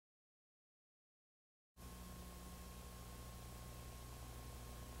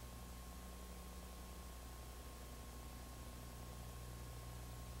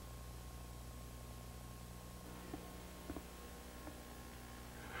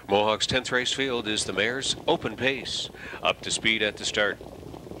Mohawk's 10th race field is the mare's Open Pace, up to speed at the start.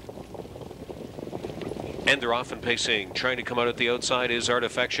 And they're off and pacing. Trying to come out at the outside is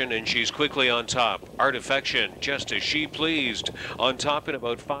ARTAFFECTION, and she's quickly on top. ARTAFFECTION, just as she pleased, on top in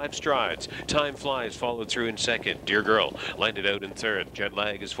about 5 strides. Time Flies followed through in second. Dear Girl landed out in third. Jet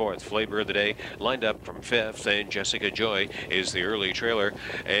Lag is fourth. Flavor of the Day lined up from fifth, and Jessica Joy is the early trailer.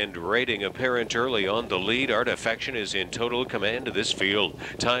 And rating apparent early on the lead. ARTAFFECTION is in total command of this field.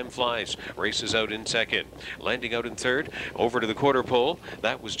 Time Flies races out in second. Landing out in third, over to the quarter pole.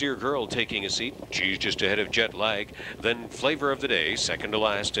 That was Dear Girl taking a seat. She's just ahead of Jet Lag. Then Flavor of the Day, second to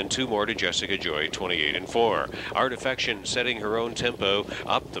last, and 2 more to Jessica Joy, 28 and 4. ARTAFFECTION setting her own tempo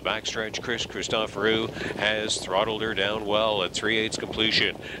up the backstretch. Chistoforou has throttled her down well at 3/8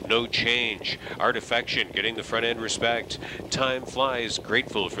 completion. No change. ARTAFFECTION getting the front end respect. Time Flies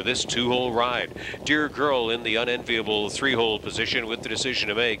grateful for this 2-hole ride. Dear Girl in the unenviable 3-hole position with the decision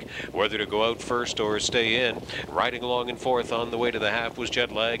to make whether to go out first or stay in. Riding along in fourth on the way to the half was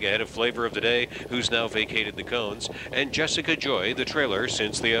Jet Lag ahead of Flavor of the Day, who's now vacated the cones, and Jessica Joy, the trailer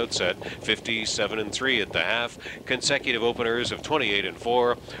since the outset, 57 and 3 at the half. Consecutive openers of 28 and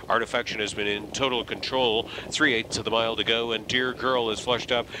 4. ARTAFFECTION has been in total control. 3/8 of the mile to go, and Dear Girl is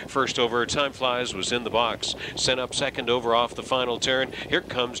flushed up first over. Time Flies was in the box, sent up second over off the final turn. Here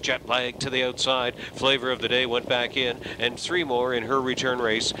comes Jet Lag to the outside. Flavor of the Day went back in, and 3 more in her return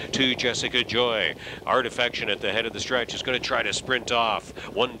race to Jessica Joy. ARTAFFECTION at the head of the stretch is going to try to sprint off.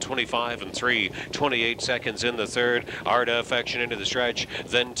 1:25 and 3, 28 seconds in the third. ARTAFFECTION into the stretch,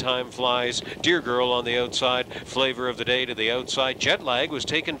 then Time Flies. Dear Girl on the outside. Flavor of the Day to the outside. Jet Lag was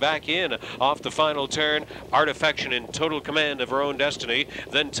taken back in off the final turn. ARTAFFECTION in total command of her own destiny.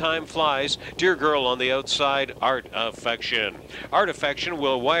 Then Time Flies. Dear Girl on the outside. ARTAFFECTION. ARTAFFECTION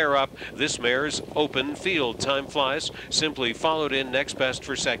will wire up this mare's open field. Time Flies simply followed in next best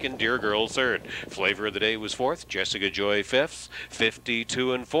for second. Dear Girl third. Flavor of the Day was fourth. Jessica Joy fifth.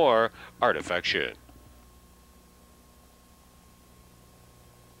 52 and 4. ARTAFFECTION.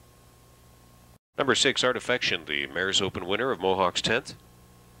 Number 6, ARTAFFECTION, the Mare's Open winner of Mohawk's 10th.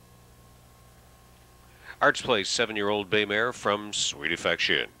 Arts Place, 7-year-old bay mare from Sweet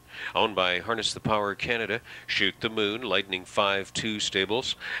Affection. Owned by Harness the Power Canada, Shoot the Moon, Lightning 5-2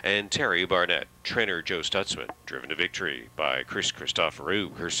 Stables, and Terry Barnett. Trainer Joe Stutzman, driven to victory by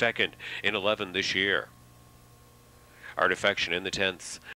Chistoforou, her second in 11 this year. ARTAFFECTION in the 10th.